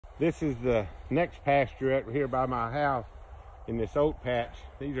This is the next pasture up here by my house in this oat patch.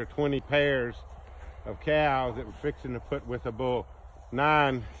 These are 20 pairs of cows that we're fixing to put with a bull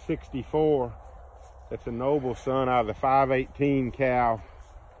 964. That's a noble son out of the 518 cow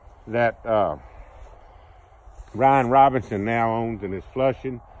that Ryan Robinson now owns and is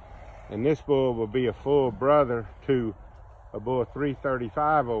flushing. And this bull will be a full brother to a bull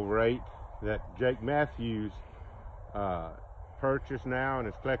 335/8 that Jake Matthews purchased now and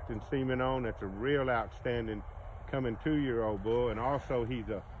is collecting semen on. That's a real outstanding coming 2-year-old bull, and also he's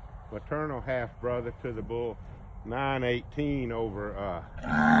a maternal half brother to the bull 918/7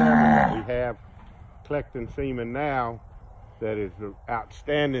 that we have collecting semen now. That is the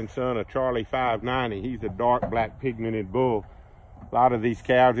outstanding son of Charlie 590. He's a dark black pigmented bull. A lot of these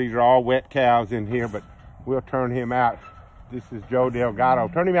cows, these are all wet cows in here, but we'll turn him out. This is Joe Delgado.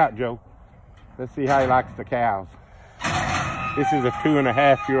 Turn him out, Joe. Let's see how he likes the cows. This is a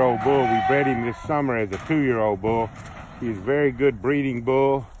 2.5-year-old bull. We bred him this summer as a 2-year-old bull. He's a very good breeding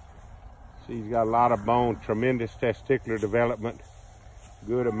bull. See, he's got a lot of bone, tremendous testicular development,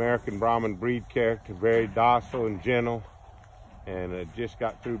 good American Brahman breed character, very docile and gentle, and just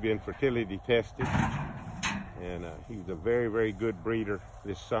got through being fertility tested. And he's a very, very good breeder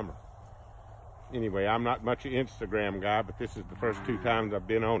this summer. Anyway, I'm not much an Instagram guy, but this is the first 2 times I've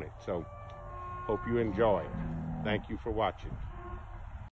been on it. So hope you enjoy it. Thank you for watching.